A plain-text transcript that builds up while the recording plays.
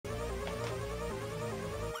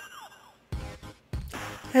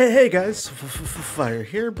Hey guys, Fire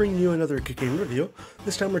here, bringing you another game review.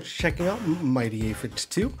 This time we're checking out Mighty Aphid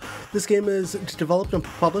 2. This game is developed and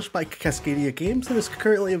published by Cascadia Games and is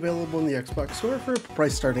currently available in the Xbox Store for a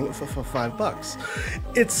price starting at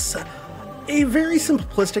 $5. It's a very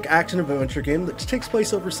simplistic action-adventure game that takes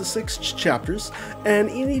place over 6 chapters, and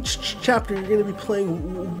in each chapter you're going to be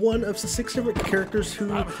playing one of the 6 different characters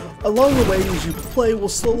who, along the way as you play, will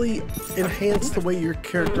slowly enhance the way your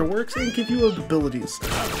character works and give you abilities.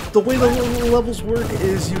 The way the levels work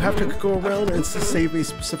is you have to go around and save a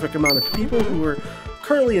specific amount of people who are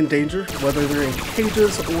currently in danger, whether they're in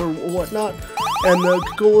cages or whatnot, and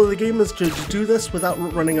the goal of the game is to do this without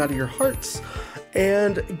running out of your hearts.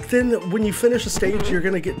 And then when you finish a stage, you're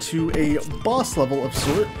going to get to a boss level of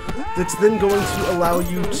sort that's then going to allow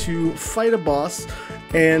you to fight a boss,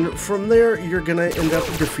 and from there you're going to end up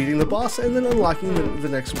defeating the boss and then unlocking the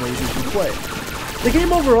next wave as you play. The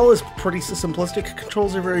game overall is pretty simplistic.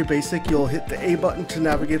 Controls are very basic. You'll hit the A button to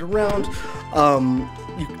navigate around.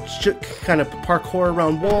 You should kind of parkour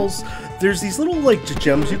around walls. There's these little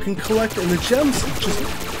gems you can collect, and the gems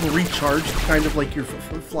just recharge kind of like your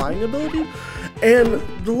flying ability. And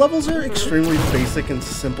the levels are extremely basic and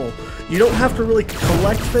simple. You don't have to really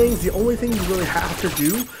collect things. The only thing you really have to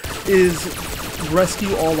do is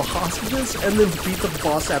rescue all the hostages and then beat the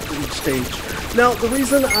boss after each stage. Now, the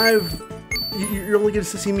reason you're only going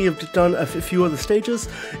to see me have done a few of the stages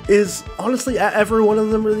is, honestly, every one of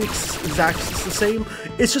them are the exact same.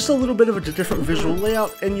 It's just a little bit of a different visual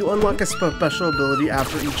layout, and you unlock a special ability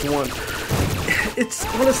after each one. It's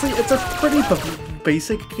a pretty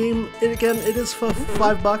basic game, and again, it is for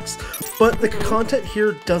 $5, but the content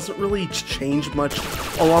here doesn't really change much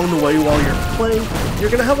along the way while you're playing.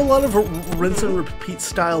 You're going to have a lot of rinse and repeat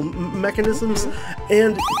style mechanisms,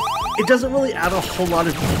 and it doesn't really add a whole lot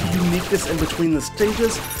of uniqueness in between the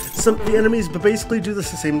stages. The enemies basically do the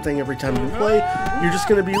same thing every time you play. You're just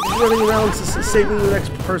going to be running around saving the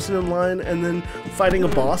next person in line and then fighting a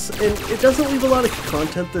boss, and it doesn't leave a lot of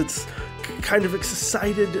content that's kind of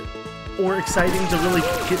exciting to really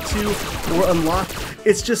get to or unlock.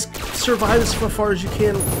 It's just survive as far as you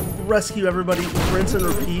can, rescue everybody, rinse and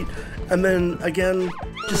repeat, and then again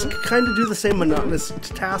just kind of do the same monotonous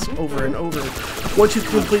task over and over. Once you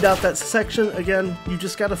complete out that section, again, you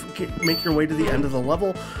just gotta make your way to the end of the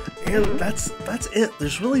level, and that's it.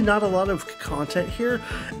 There's really not a lot of content here,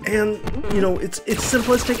 and you know, it's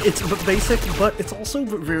simplistic, it's basic, but it's also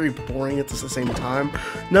very boring at the same time.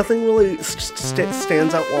 Nothing really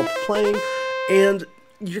stands out while playing, and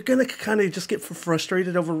you're gonna kind of just get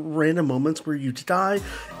frustrated over random moments where you die.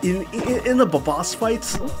 In the boss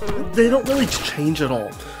fights, they don't really change at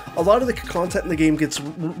all. A lot of the content in the game gets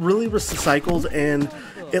really recycled, and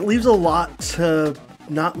it leaves a lot to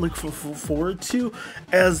not look forward to,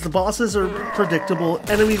 as the bosses are predictable,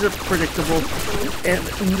 enemies are predictable, and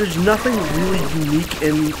there's nothing really unique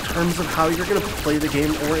in terms of how you're going to play the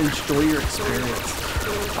game or enjoy your experience.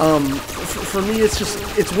 For me,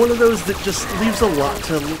 it's one of those that just leaves a lot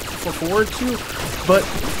to look forward to, but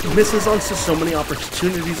misses on so many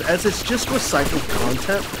opportunities, as it's just recycled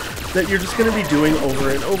content that you're just going to be doing over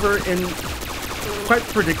and over, and quite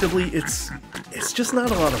predictably, it's just not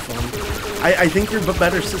a lot of fun. I think you're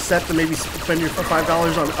better set to maybe spend your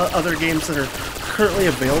 $5 on other games that are currently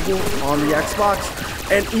available on the Xbox,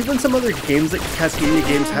 and even some other games that Cascadia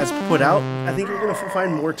Games has put out. I think you're going to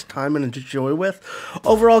find more time and enjoy with.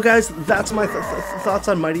 Overall, guys, that's my thoughts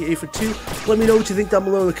on Mighty Aphid 2. Let me know what you think down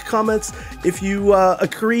below in the comments. If you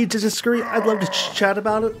agree to disagree, I'd love to chat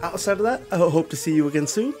about it. Outside of that, I hope to see you again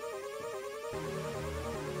soon.